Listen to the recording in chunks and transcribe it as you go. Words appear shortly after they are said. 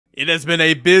It has been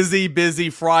a busy, busy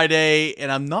Friday, and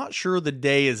I'm not sure the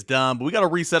day is done, but we got to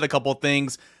reset a couple of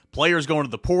things. Players going to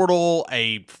the portal,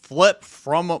 a flip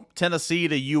from Tennessee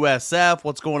to USF.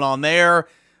 What's going on there?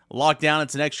 Lockdown,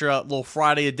 it's an extra little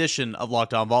Friday edition of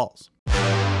Locked On Vols.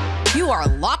 You are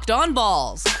Locked On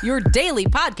Vols, your daily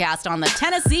podcast on the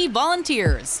Tennessee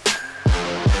Volunteers.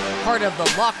 Part of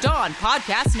the Locked On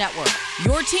Podcast Network,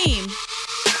 your team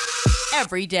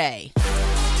every day.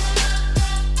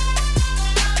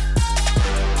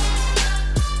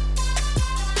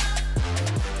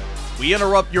 We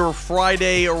interrupt your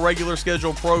Friday regular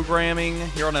schedule programming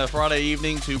here on a Friday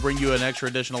evening to bring you an extra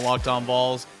edition of Locked On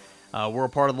Vols. We're a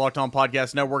part of the Locked On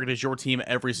Podcast Network. It is your team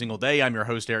every single day. I'm your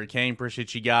host, Eric Kane.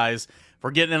 Appreciate you guys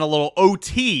for getting in a little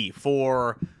OT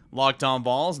for Locked On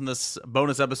Vols. And this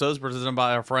bonus episode is presented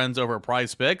by our friends over at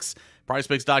PrizePicks.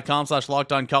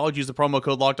 PrizePicks.com/LockedOnCollege. Use the promo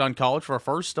code LockedOnCollege for a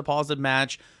first deposit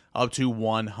match up to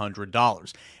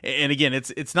 $100. And again,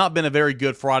 it's not been a very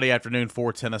good Friday afternoon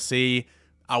for Tennessee.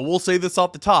 I will say this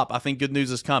off the top. I think good news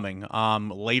is coming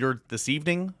later this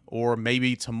evening or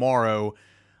maybe tomorrow.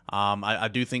 I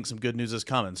do think some good news is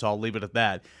coming, so I'll leave it at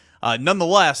that.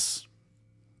 Nonetheless,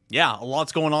 yeah, a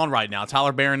lot's going on right now.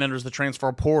 Tyler Barron enters the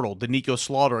transfer portal. Doneiko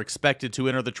Slaughter expected to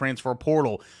enter the transfer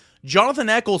portal. Jonathan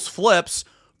Echols flips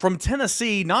from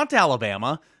Tennessee, not to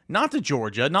Alabama, not to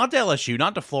Georgia, not to LSU,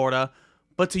 not to Florida,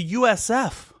 but to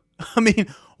USF. I mean,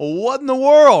 what in the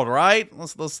world, right?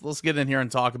 Let's get in here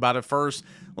and talk about it first.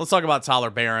 Let's talk about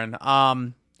Tyler Barron.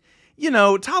 Tyler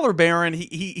Barron,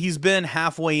 he's been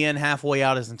halfway in, halfway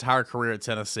out his entire career at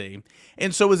Tennessee.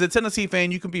 And so as a Tennessee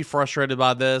fan, you can be frustrated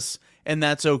by this, and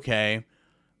that's okay.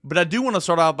 But I do want to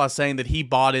start out by saying that he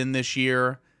bought in this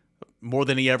year more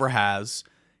than he ever has.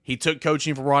 He took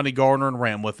coaching from Ronnie Gardner and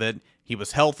ran with it. He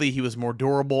was healthy, he was more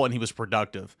durable, and he was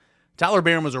productive. Tyler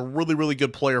Barron was a really, really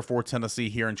good player for Tennessee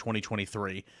here in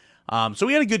 2023. So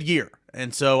he had a good year.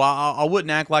 And so I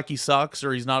wouldn't act like he sucks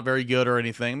or he's not very good or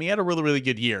anything. I mean, he had a really, really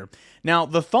good year. Now,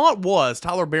 the thought was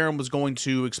Tyler Barron was going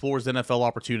to explore his NFL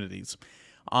opportunities.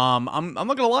 I'm not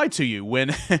going to lie to you.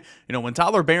 When when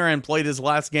Tyler Barron played his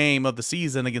last game of the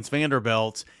season against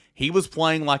Vanderbilt, he was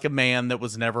playing like a man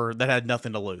that had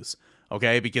nothing to lose.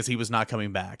 Okay, because he was not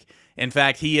coming back. In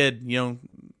fact, he had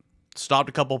stopped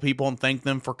a couple of people and thanked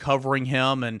them for covering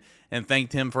him and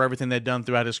thanked him for everything they'd done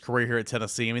throughout his career here at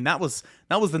Tennessee. I mean, that was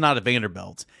the night at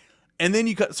Vanderbilt. And then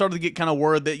you started to get kind of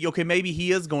word that, okay, maybe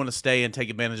he is going to stay and take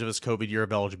advantage of his COVID year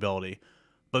of eligibility,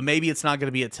 but maybe it's not going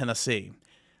to be at Tennessee.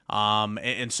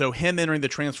 And so him entering the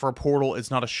transfer portal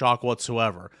is not a shock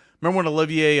whatsoever. Remember when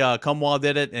Olivier Cumwa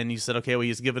did it and you said, okay, well,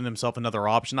 he's given himself another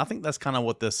option? I think that's kind of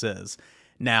what this is.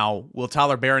 Now, will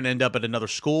Tyler Barron end up at another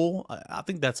school? I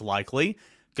think that's likely.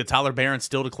 Could Tyler Barron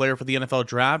still declare for the NFL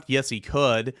draft? Yes, he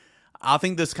could. I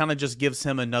think this kind of just gives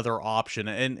him another option.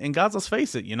 And guys, let's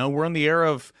face it, we're in the era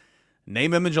of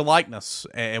name, image, and likeness.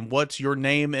 And what your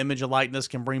name, image, and likeness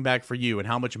can bring back for you and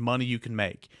how much money you can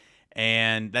make.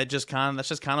 And that's just kind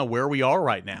of where we are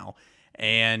right now.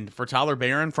 And for Tyler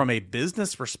Barron, from a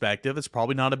business perspective, it's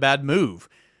probably not a bad move.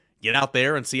 Get out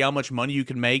there and see how much money you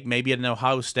can make, maybe at an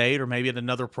Ohio State or maybe at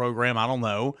another program, I don't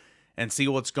know, and see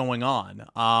what's going on.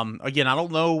 Again, I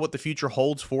don't know what the future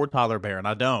holds for Tyler Barron.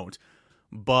 I don't.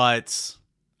 But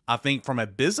I think from a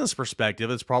business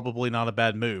perspective, it's probably not a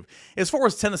bad move. As far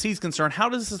as Tennessee's concerned, how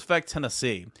does this affect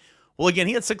Tennessee? Well, again,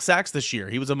 he had 6 sacks this year.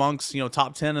 He was amongst,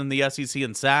 top 10 in the SEC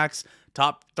in sacks,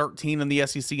 top 13 in the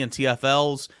SEC in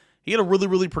TFLs. He had a really,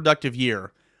 really productive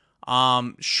year.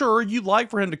 Sure, you'd like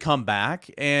for him to come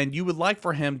back, and you would like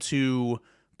for him to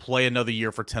play another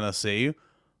year for Tennessee,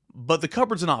 but the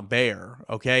cupboard's not bare,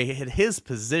 okay? At his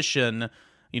position,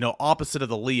 opposite of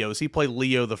the Leos, he played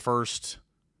Leo the first,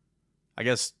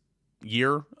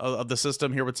 year of the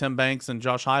system here with Tim Banks and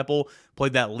Josh Heupel,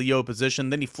 played that Leo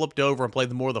position. Then he flipped over and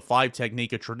played more of the 5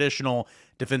 technique, a traditional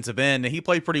defensive end, and he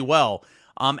played pretty well.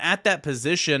 At that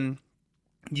position,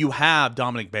 you have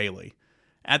Dominic Bailey.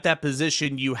 At that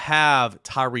position, you have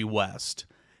Tyree West.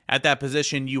 At that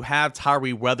position, you have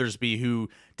Tyree Weathersby, who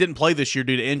didn't play this year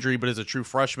due to injury, but is a true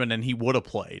freshman, and he would have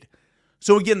played.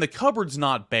 So again, the cupboard's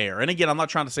not bare. And again, I'm not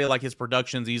trying to say like his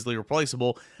production's easily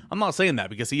replaceable. I'm not saying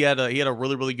that because he had a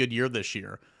really, really good year this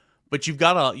year. But you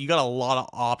got a lot of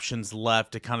options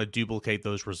left to kind of duplicate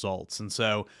those results. And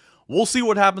so we'll see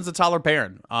what happens to Tyler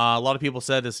Barron. A lot of people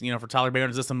said this, for Tyler Barron,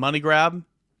 is this a money grab?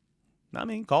 I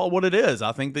mean, call it what it is.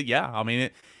 I think that, yeah. I mean,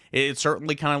 it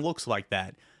certainly kind of looks like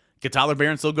that. Could Tyler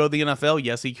Barron still go to the NFL?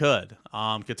 Yes, he could.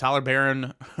 Could Tyler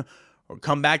Barron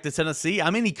come back to Tennessee? I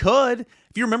mean, he could.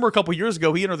 If you remember a couple years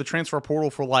ago, he entered the transfer portal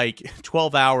for like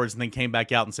 12 hours and then came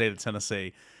back out and stayed at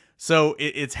Tennessee. So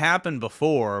it's happened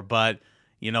before, but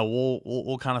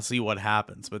we'll kind of see what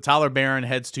happens. But Tyler Barron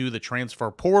heads to the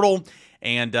transfer portal,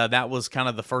 and that was kind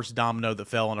of the first domino that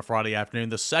fell on a Friday afternoon.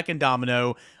 The second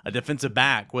domino, a defensive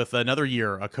back with another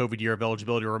year, a COVID year of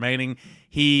eligibility remaining.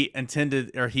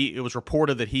 It was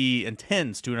reported that he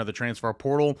intends to enter the transfer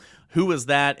portal. Who is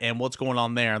that, and what's going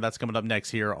on there? That's coming up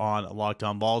next here on Locked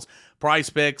On Vols.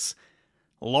 Prize Picks,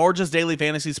 largest daily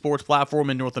fantasy sports platform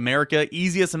in North America.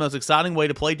 Easiest and most exciting way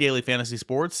to play daily fantasy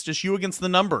sports. Just you against the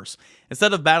numbers.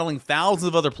 Instead of battling thousands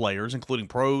of other players, including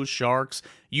pros, sharks,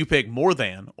 you pick more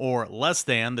than or less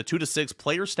than the 2 to 6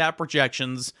 player stat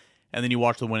projections, and then you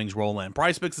watch the winnings roll in.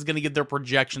 PrizePicks is going to give their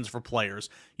projections for players.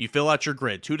 You fill out your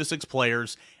grid, 2 to 6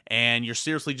 players, and you're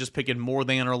seriously just picking more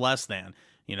than or less than.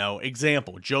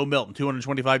 Example, Joe Milton,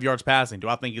 225 yards passing. Do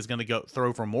I think he's going to go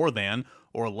throw for more than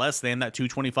or less than that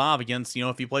 225 against,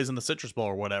 if he plays in the Citrus Bowl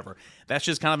or whatever? That's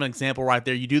just kind of an example right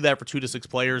there. You do that for 2 to 6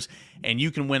 players, and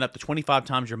you can win up to 25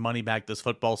 times your money back this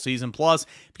football season. Plus,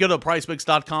 if you go to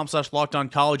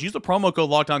PrizePicks.com/LockedOnCollege, use the promo code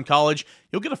LockedOnCollege,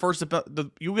 you'll get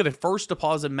a first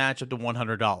deposit match up to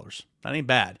 $100. That ain't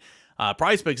bad.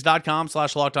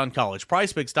 PrizePicks.com/LockedOnCollege.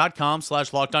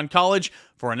 PrizePicks.com/LockedOnCollege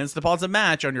for an instant deposit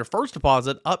match on your first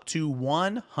deposit up to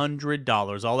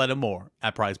 $100. All that and more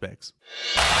at PrizePicks.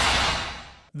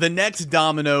 The next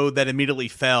domino that immediately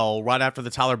fell right after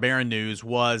the Tyler Barron news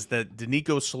was that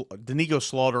Doneiko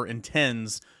Slaughter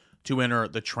intends to enter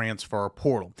the transfer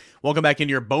portal. Welcome back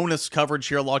into your bonus coverage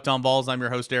here at Locked On Vols. I'm your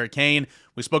host, Eric Kane.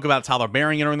 We spoke about Tyler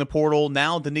Barron entering the portal.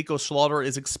 Now Doneiko Slaughter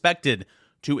is expected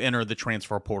to enter the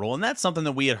transfer portal, and that's something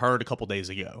that we had heard a couple days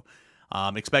ago.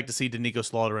 Expect to see Doneiko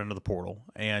Slaughter enter the portal,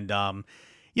 and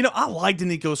I like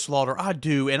Doneiko Slaughter, I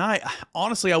do, and I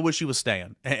honestly wish he was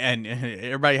staying. And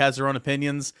everybody has their own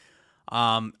opinions.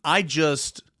 I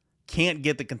just can't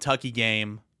get the Kentucky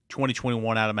game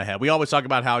 2021 out of my head. We always talk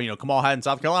about how Kamal Hadden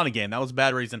South Carolina game, that was a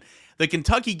bad reason. The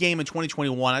Kentucky game in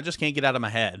 2021, I just can't get out of my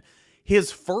head.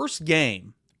 His first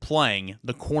game playing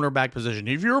the cornerback position.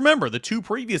 If you remember, the 2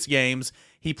 previous games,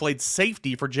 he played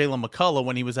safety for Jalen McCullough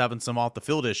when he was having some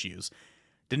off-the-field issues.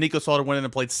 Doneiko Slaughter went in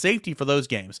and played safety for those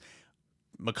games.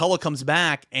 McCullough comes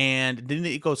back, and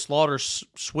Doneiko Slaughter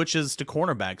switches to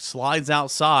cornerback, slides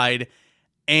outside,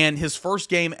 and his first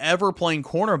game ever playing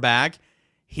cornerback,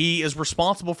 he is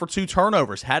responsible for 2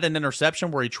 turnovers. Had an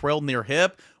interception where he trailed near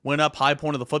hip, went up high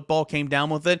point of the football, came down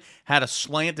with it, had a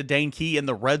slant to Dane Key in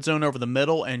the red zone over the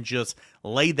middle, and just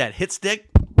laid that hit stick.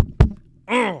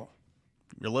 You're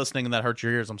listening and that hurts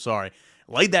your ears, I'm sorry.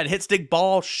 Laid that hit stick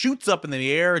ball, shoots up in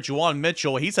the air. Juwan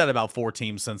Mitchell, he's had about 4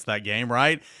 teams since that game,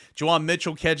 right? Juwan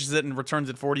Mitchell catches it and returns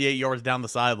it 48 yards down the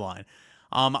sideline.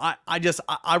 I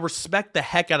respect the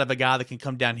heck out of a guy that can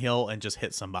come downhill and just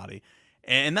hit somebody.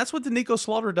 And that's what Doneiko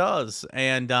Slaughter does.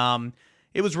 And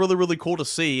it was really, really cool to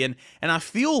see. And I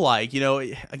feel like,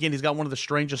 again, he's got one of the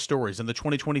strangest stories. In the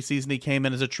 2020 season, he came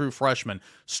in as a true freshman,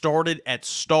 started at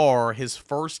star his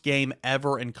first game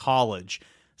ever in college,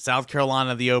 South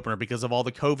Carolina, the opener, because of all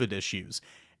the COVID issues.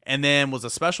 And then was a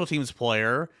special teams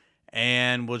player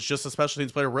and was just a special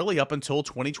teams player really up until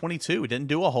 2022. He didn't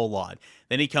do a whole lot.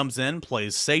 Then he comes in,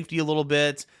 plays safety a little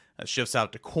bit, shifts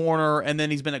out to corner, and then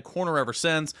he's been at corner ever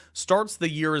since. Starts the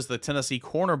year as the Tennessee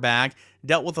cornerback,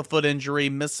 dealt with a foot injury,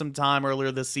 missed some time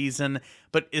earlier this season,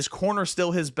 but is corner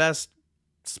still his best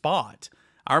spot?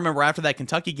 I remember after that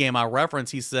Kentucky game I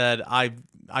referenced, he said, I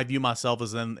view myself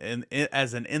as an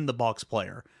in-the-box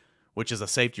player, which is a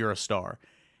safety or a star.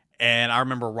 And I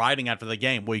remember writing after the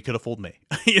game, well, you could have fooled me.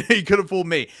 He could have fooled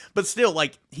me. But still,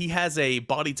 he has a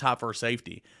body type for a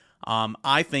safety.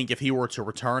 I think if he were to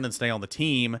return and stay on the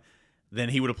team, then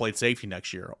he would have played safety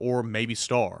next year, or maybe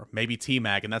star, maybe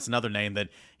T-Mac, and that's another name that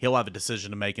he'll have a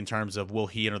decision to make in terms of will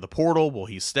he enter the portal, will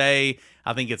he stay?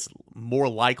 I think it's more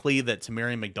likely that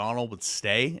Tamarion McDonald would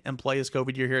stay and play his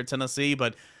COVID year here at Tennessee,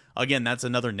 but again, that's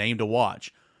another name to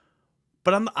watch.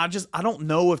 But I don't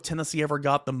know if Tennessee ever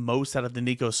got the most out of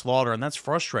Doneiko Slaughter, and that's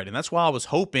frustrating. That's why I was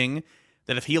hoping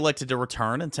that if he elected to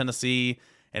return in Tennessee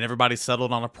and everybody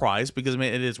settled on a price, because it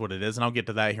is what it is, and I'll get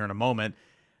to that here in a moment,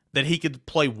 that he could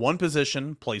play one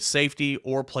position, play safety,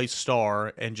 or play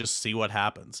star, and just see what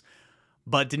happens.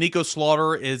 But Doneiko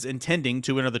Slaughter is intending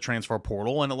to enter the transfer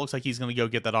portal, and it looks like he's going to go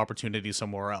get that opportunity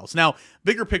somewhere else. Now,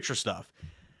 bigger picture stuff.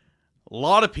 A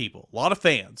lot of people, a lot of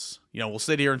fans, will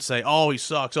sit here and say, oh, he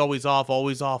sucks, oh, he's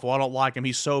awful, I don't like him,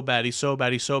 he's so bad, he's so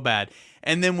bad, he's so bad.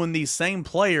 And then when these same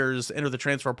players enter the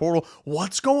transfer portal,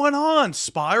 what's going on?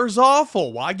 Spire's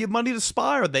awful. Why give money to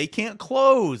Spire? They can't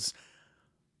close.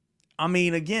 I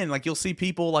mean, again, you'll see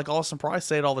people like Austin Price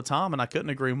say it all the time, and I couldn't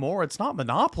agree more. It's not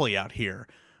monopoly out here.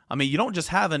 I mean, you don't just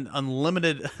have an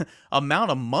unlimited amount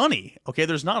of money, okay?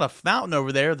 There's not a fountain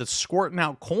over there that's squirting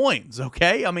out coins,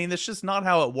 okay? I mean, that's just not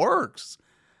how it works.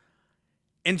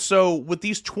 And so with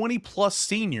these 20-plus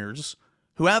seniors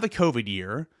who have a COVID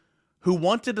year, who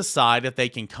want to decide if they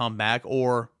can come back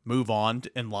or move on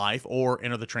in life or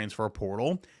enter the transfer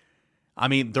portal, I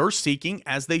mean, they're seeking,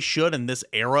 as they should in this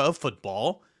era of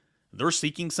football, they're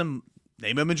seeking some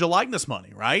name, image, and likeness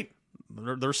money, right?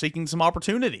 They're seeking some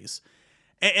opportunities.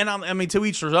 And I mean, to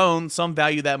each their own. Some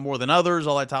value that more than others,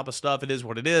 all that type of stuff. It is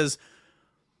what it is.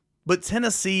 But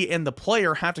Tennessee and the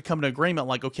player have to come to agreement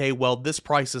like, okay, well, this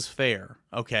price is fair,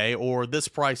 okay? Or this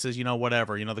price is,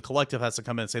 whatever. The collective has to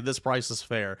come in and say, this price is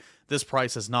fair, this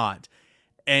price is not.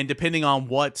 And depending on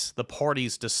what the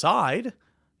parties decide,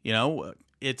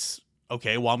 it's,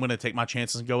 okay, well, I'm going to take my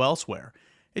chances and go elsewhere.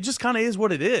 It just kind of is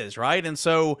what it is, right? And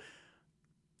so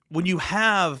when you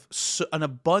have an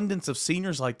abundance of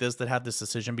seniors like this that have this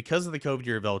decision because of the COVID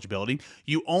year of eligibility,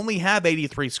 you only have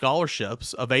 83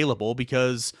 scholarships available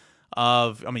because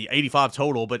of, 85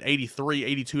 total, but 82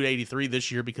 to 83 this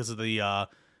year because of the,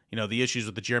 the issues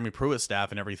with the Jeremy Pruitt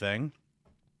staff and everything.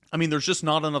 I mean, there's just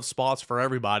not enough spots for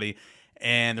everybody,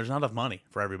 and there's not enough money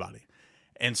for everybody.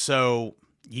 And so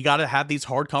you got to have these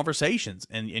hard conversations,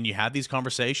 and you have these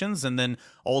conversations, and then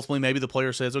ultimately maybe the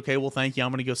player says, okay, well, thank you,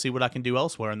 I'm going to go see what I can do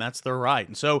elsewhere, and that's their right.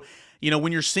 And so,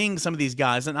 when you're seeing some of these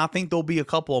guys, and I think there'll be a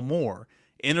couple more,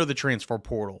 enter the transfer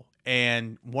portal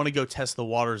and want to go test the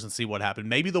waters and see what happened.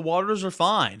 Maybe the waters are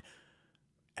fine.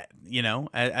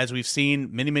 As we've seen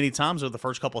many, many times over the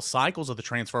first couple of cycles of the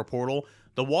transfer portal,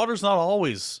 the water's not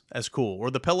always as cool,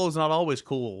 or the pillow's not always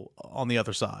cool on the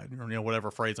other side, or whatever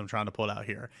phrase I'm trying to put out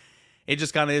here. It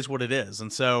just kind of is what it is.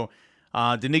 And so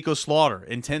Doneiko Slaughter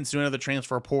intends to enter the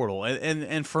transfer portal.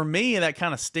 And for me, that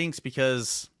kind of stinks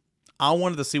because I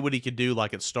wanted to see what he could do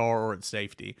like at star or at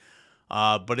safety.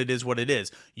 But it is what it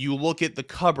is. You look at the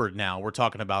cupboard now. We're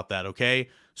talking about that, okay?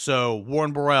 So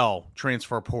Warren Burrell,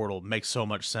 transfer portal, makes so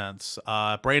much sense.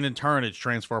 Brandon Turnage,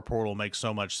 transfer portal, makes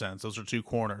so much sense. Those are two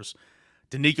corners.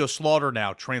 Doneiko Slaughter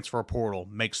now, transfer portal,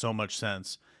 makes so much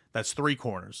sense. That's three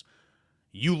corners.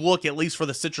 You look at least for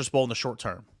the Citrus Bowl in the short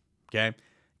term, okay?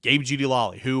 Gabe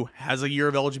Jeudy-Lally, who has a year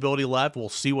of eligibility left, we'll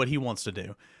see what he wants to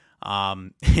do.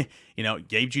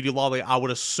 Gabe Jeudy-Lally, I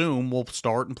would assume, will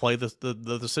start and play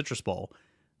the Citrus Bowl.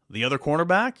 The other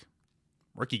cornerback,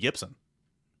 Ricky Gibson,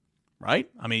 right?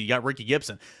 I mean, you got Ricky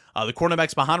Gibson. The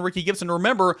cornerbacks behind Ricky Gibson.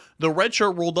 Remember, the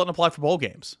redshirt rule doesn't apply for bowl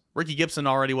games. Ricky Gibson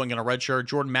already wasn't going to redshirt.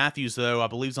 Jordan Matthews, though, I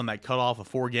believe is on that cutoff of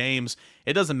 4 games.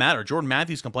 It doesn't matter. Jordan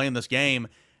Matthews can play in this game,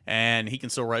 and he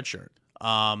can still redshirt.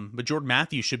 But Jordan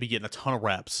Matthews should be getting a ton of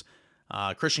reps.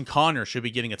 Christian Conner should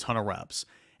be getting a ton of reps.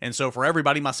 And so for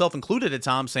everybody, myself included at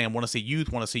times, saying, want to see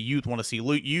youth, want to see youth, want to see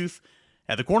youth,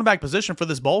 at the cornerback position for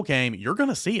this bowl game, you're going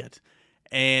to see it.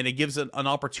 And it gives an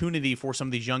opportunity for some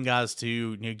of these young guys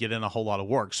to get in a whole lot of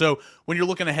work. So when you're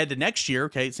looking ahead to next year,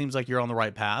 okay, it seems like you're on the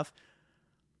right path.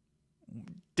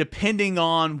 Depending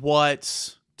on what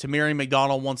Tamiri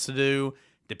McDonald wants to do,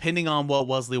 depending on what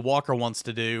Wesley Walker wants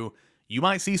to do, you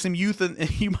might see some youth,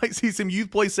 and you might see some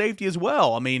youth play safety as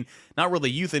well. I mean, not really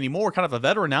youth anymore, kind of a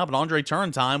veteran now, but Andre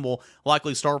Turntime will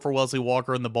likely start for Wesley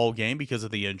Walker in the bowl game because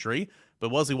of the injury. But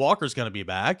Wesley Walker's going to be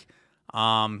back.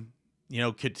 Could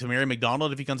Tamiri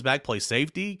McDonald, if he comes back, play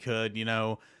safety? Could,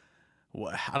 I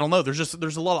don't know. There's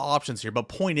a lot of options here. But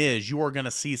point is, you are going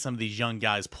to see some of these young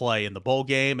guys play in the bowl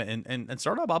game and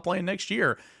start out by playing next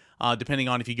year, depending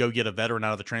on if you go get a veteran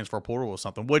out of the transfer portal or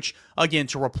something. Which, again,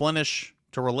 to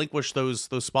relinquish those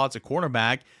spots at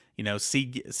cornerback,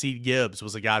 C. Gibbs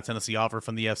was a guy Tennessee offered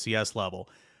from the FCS level.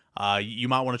 You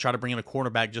might want to try to bring in a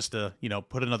cornerback just to,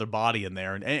 put another body in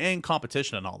there and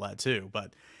competition and all that too.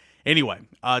 But anyway,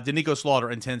 Doneiko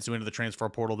Slaughter intends to enter the transfer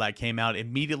portal. That came out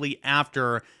immediately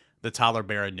after the Tyler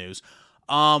Barron news.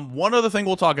 One other thing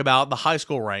we'll talk about, the high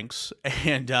school ranks,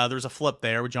 and there's a flip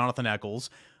there with Jonathan Echols,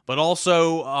 but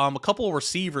also a couple of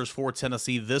receivers for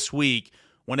Tennessee this week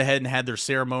went ahead and had their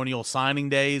ceremonial signing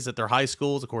days at their high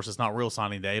schools. Of course, it's not real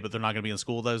signing day, but they're not going to be in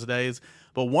school those days.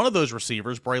 But one of those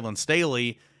receivers, Braylon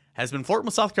Staley, has been flirting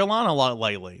with South Carolina a lot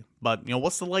lately. But,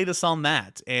 what's the latest on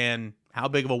that? And how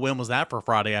big of a win was that for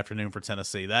Friday afternoon for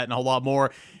Tennessee? That and a whole lot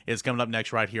more is coming up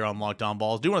next right here on Locked On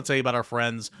Vols. Do want to tell you about our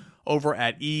friends over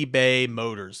at eBay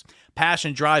Motors.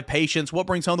 Passion, drive, patience. What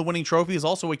brings home the winning trophy is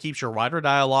also what keeps your ride or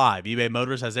die alive. eBay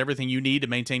Motors has everything you need to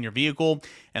maintain your vehicle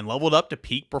and level it up to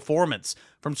peak performance.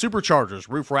 From superchargers,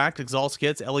 roof racks, exhaust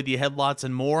kits, LED headlights,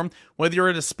 and more. Whether you're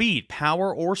into speed,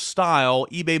 power, or style,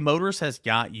 eBay Motors has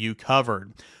got you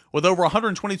covered. With over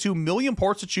 122 million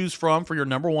parts to choose from for your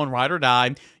number one ride or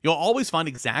die, you'll always find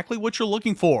exactly what you're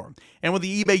looking for. And with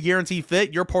the eBay Guarantee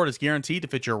Fit, your part is guaranteed to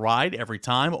fit your ride every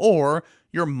time, or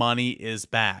your money is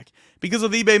back. Because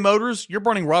with eBay Motors, you're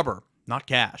burning rubber, not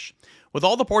cash. With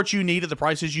all the parts you need at the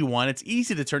prices you want, it's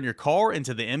easy to turn your car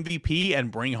into the MVP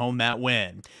and bring home that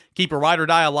win. Keep your ride or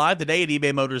die alive today at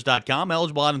ebaymotors.com.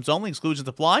 Eligible items only. Exclusions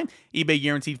apply. eBay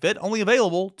Guaranteed Fit only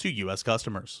available to U.S.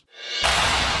 customers.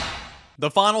 The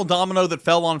final domino that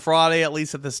fell on Friday, at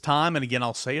least at this time, and again,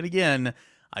 I'll say it again,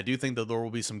 I do think that there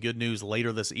will be some good news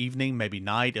later this evening, maybe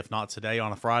night, if not today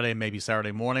on a Friday, maybe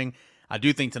Saturday morning. I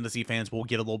do think Tennessee fans will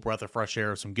get a little breath of fresh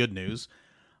air of some good news.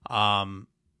 But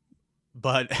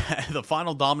the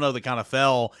final domino that kind of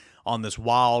fell on this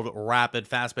wild, rapid,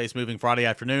 fast-paced moving Friday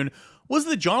afternoon was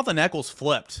that Jonathan Echols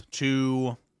flipped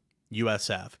to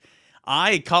USF.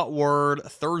 I caught word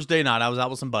Thursday night. I was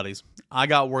out with some buddies. I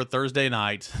got word Thursday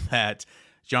night that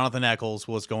Jonathan Echols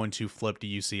was going to flip to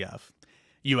USF.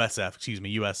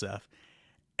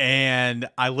 And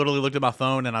I literally looked at my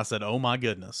phone and I said, oh my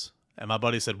goodness. And my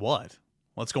buddy said, what?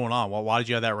 What's going on? Well, why did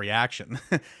you have that reaction?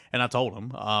 And I told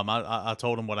him. I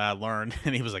told him what I had learned.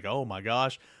 And he was like, oh my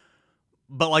gosh.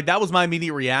 But like that was my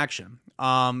immediate reaction.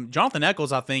 Jonathan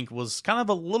Echols, I think, was kind of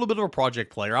a little bit of a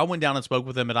project player. I went down and spoke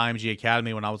with him at IMG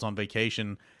Academy when I was on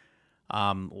vacation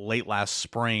late last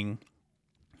spring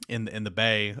in the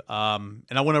Bay. And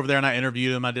I went over there and I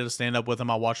interviewed him. I did a stand-up with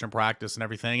him. I watched him practice and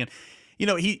everything. And, you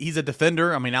know, he's a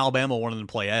defender. I mean, Alabama wanted him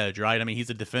to play edge, right? I mean, he's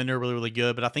a defender, really, really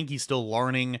good. But I think he's still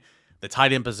learning the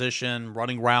tight end position,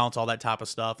 running routes, all that type of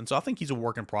stuff. And so I think he's a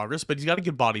work in progress. But he's got a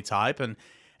good body type. And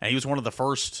he was one of the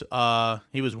first.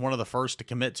 He was one of the first to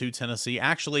commit to Tennessee.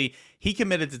 Actually, he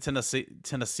committed to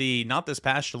Tennessee not this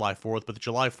past July 4th, but the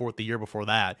July 4th the year before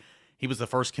that. He was the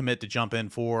first commit to jump in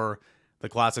for the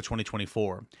class of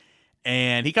 2024.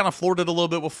 And he kind of flirted a little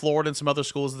bit with Florida and some other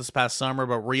schools this past summer,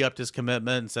 but re-upped his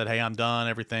commitment and said, hey, I'm done,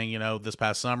 everything, you know, this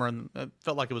past summer. And it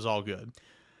felt like it was all good.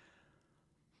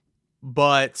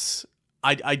 But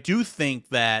I do think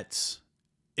that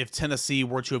if Tennessee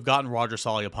were to have gotten Roger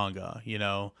Saliapunga,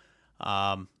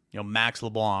 Max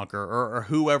LeBlanc or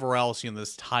whoever else in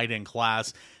this tight end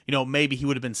class, maybe he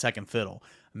would have been second fiddle.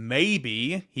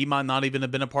 Maybe he might not even have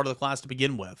been a part of the class to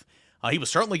begin with. He was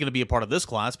certainly going to be a part of this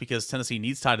class because Tennessee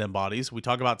needs tight end bodies. We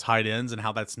talk about tight ends and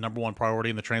how that's number one priority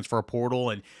in the transfer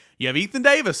portal. And you have Ethan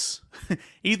Davis.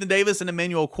 Ethan Davis and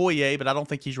Emmanuel Okoye, but I don't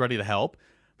think he's ready to help.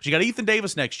 But you got Ethan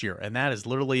Davis next year, and that is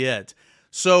literally it.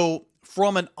 So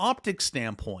from an optics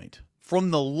standpoint, from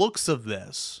the looks of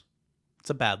this, it's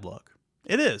a bad look.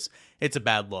 It is. It's a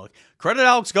bad look. Credit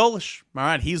Alex Golesh. All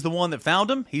right, he's the one that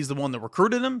found him. He's the one that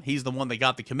recruited him. He's the one that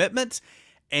got the commitment.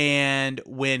 And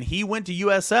when he went to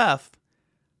USF,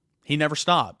 he never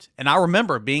stopped. And I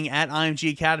remember being at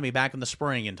IMG Academy back in the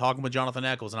spring and talking with Jonathan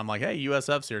Echols, and I'm like, hey,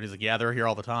 USF's here. And he's like, yeah, they're here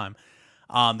all the time.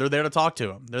 They're there to talk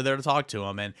to him. They're there to talk to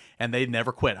him, and they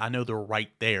never quit. I know they're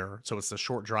right there, so it's a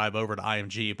short drive over to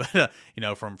IMG, but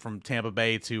from Tampa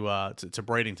Bay to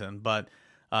Bradenton. But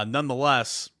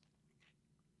nonetheless,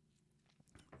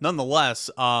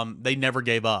 they never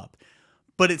gave up.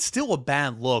 But it's still a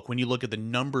bad look when you look at the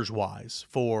numbers-wise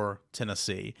for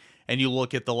Tennessee, and you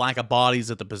look at the lack of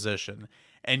bodies at the position,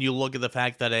 and you look at the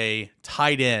fact that a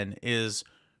tight end is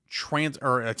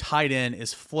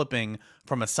flipping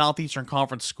from a Southeastern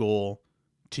Conference school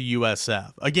to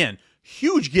USF. Again,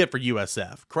 huge get for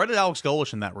USF. Credit Alex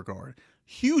Golesh in that regard.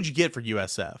 Huge get for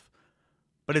USF.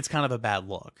 But it's kind of a bad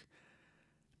look.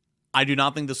 I do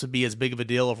not think this would be as big of a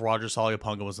deal if Roger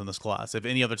Saliapunga was in this class, if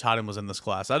any other tight end was in this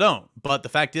class. I don't. But the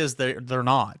fact is they're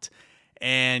not.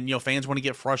 And, fans want to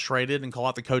get frustrated and call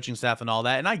out the coaching staff and all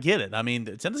that. And I get it. I mean,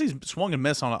 Tennessee's swung and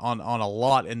missed on a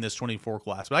lot in this 24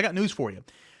 class. But I got news for you.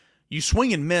 You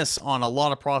swing and miss on a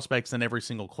lot of prospects in every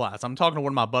single class. I'm talking to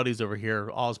one of my buddies over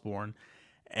here, Osborne,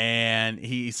 and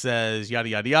he says, yada,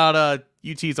 yada, yada.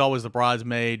 UT's always the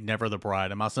bridesmaid, never the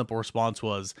bride. And my simple response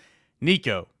was,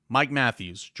 Nico, Mike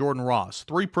Matthews, Jordan Ross,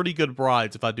 3 pretty good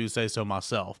brides, if I do say so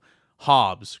myself.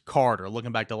 Hobbs, Carter,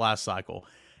 looking back to last cycle.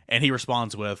 And he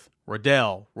responds with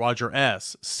Riddell, Roger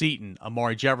S., Seaton,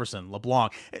 Amari Jefferson,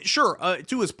 LeBlanc. Sure,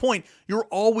 to his point, you're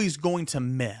always going to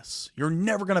miss. You're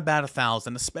never going to bat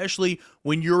 1,000, especially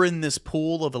when you're in this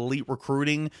pool of elite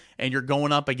recruiting and you're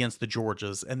going up against the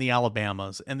Georgias and the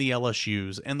Alabamas and the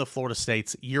LSUs and the Florida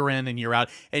States year in and year out.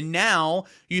 And now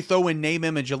you throw in name,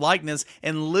 image, and likeness,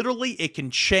 and literally it can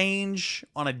change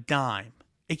on a dime.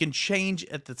 It can change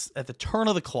at the turn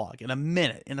of the clock, in a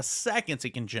minute, in a second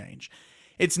it can change.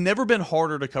 It's never been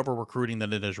harder to cover recruiting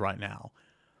than it is right now.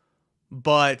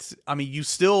 But I mean, you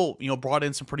still, brought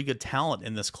in some pretty good talent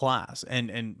in this class.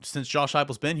 And since Josh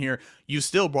Heupel's been here, you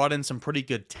still brought in some pretty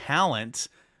good talent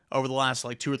over the last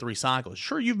like 2 or 3 cycles.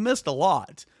 Sure, you've missed a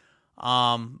lot.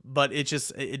 But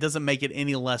it doesn't make it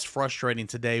any less frustrating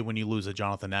today when you lose a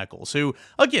Jonathan Echols, who,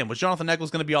 again, was Jonathan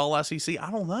Echols going to be all SEC?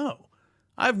 I don't know.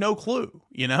 I have no clue,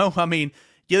 I mean,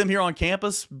 get him here on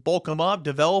campus, bulk him up,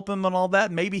 develop him and all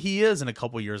that. Maybe he is in a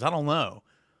couple years. I don't know.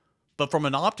 But from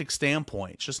an optic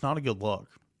standpoint, it's just not a good look.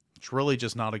 It's really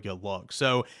just not a good look.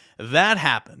 So that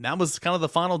happened. That was kind of the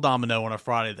final domino on a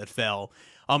Friday that fell.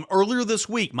 Earlier this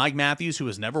week, Mike Matthews, who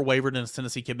has never wavered in his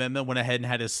Tennessee commitment, went ahead and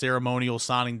had his ceremonial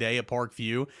signing day at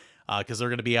Parkview because they're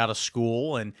going to be out of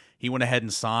school, and he went ahead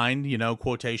and signed,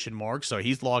 quotation marks, so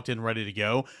he's locked in, ready to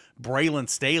go. Braylon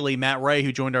Staley, Matt Ray,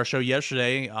 who joined our show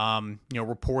yesterday,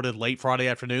 reported late Friday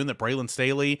afternoon that Braylon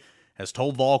Staley has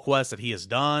told VolQuest that he is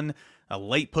done. A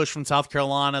late push from South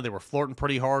Carolina. They were flirting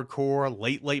pretty hardcore.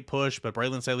 Late push, but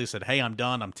Braylon Staley said, "Hey, I'm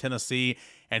done. I'm Tennessee,"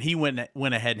 and he went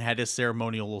ahead and had his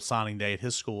ceremonial little signing day at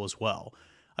his school as well.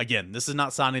 Again, this is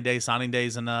not signing day. Signing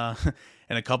days in a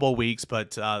couple of weeks,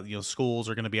 but schools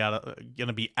are going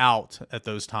to be out at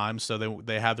those times, so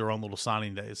they have their own little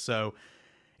signing days. So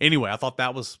anyway, I thought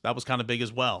that was kind of big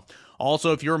as well.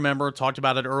 Also, if you remember, talked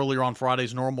about it earlier on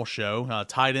Friday's normal show,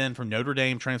 tight end from Notre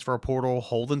Dame transfer portal,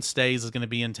 Holden Stays is going to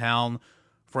be in town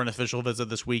for an official visit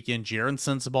this weekend. Jaron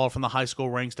Sensabaugh from the high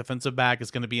school ranks, defensive back, is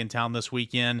going to be in town this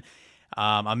weekend.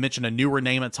 I mentioned a newer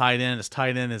name at tight end. As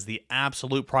tight end is the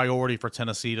absolute priority for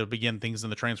Tennessee to begin things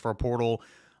in the transfer portal.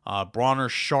 Bronner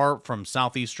Sharp from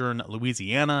Southeastern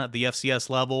Louisiana at the FCS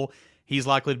level. He's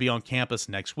likely to be on campus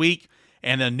next week.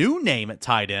 And a new name at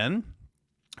tight end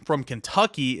from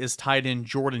Kentucky is tight end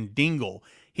Jordan Dingle.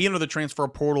 He entered the transfer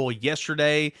portal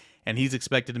yesterday, and he's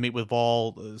expected to meet with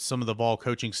some of the Vol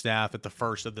coaching staff at the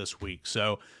first of this week.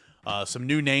 So some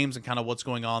new names and kind of what's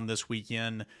going on this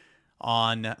weekend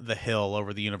on the Hill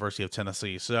over the University of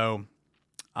Tennessee. So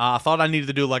I thought I needed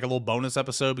to do like a little bonus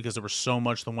episode because there was so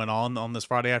much that went on this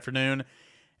Friday afternoon,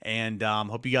 and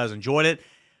hope you guys enjoyed it.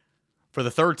 For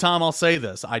the third time, I'll say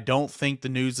this. I don't think the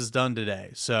news is done today.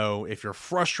 So if you're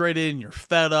frustrated and you're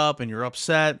fed up and you're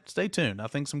upset, stay tuned. I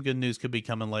think some good news could be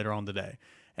coming later on today,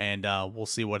 and we'll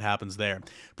see what happens there.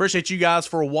 Appreciate you guys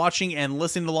for watching and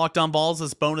listening to Locked On Vols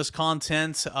as bonus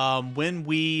content. When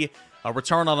we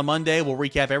return on a Monday, we'll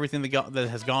recap everything that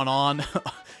has gone on.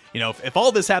 If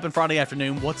all this happened Friday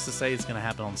afternoon, what's to say it's going to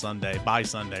happen on Sunday, by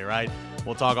Sunday, right?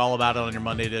 We'll talk all about it on your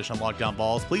Monday edition of Locked On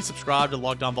Vols. Please subscribe to the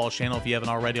Locked On Vols channel if you haven't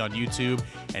already on YouTube,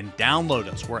 and download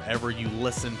us wherever you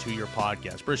listen to your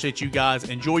podcast. Appreciate you guys.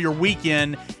 Enjoy your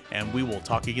weekend, and we will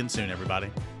talk again soon, everybody.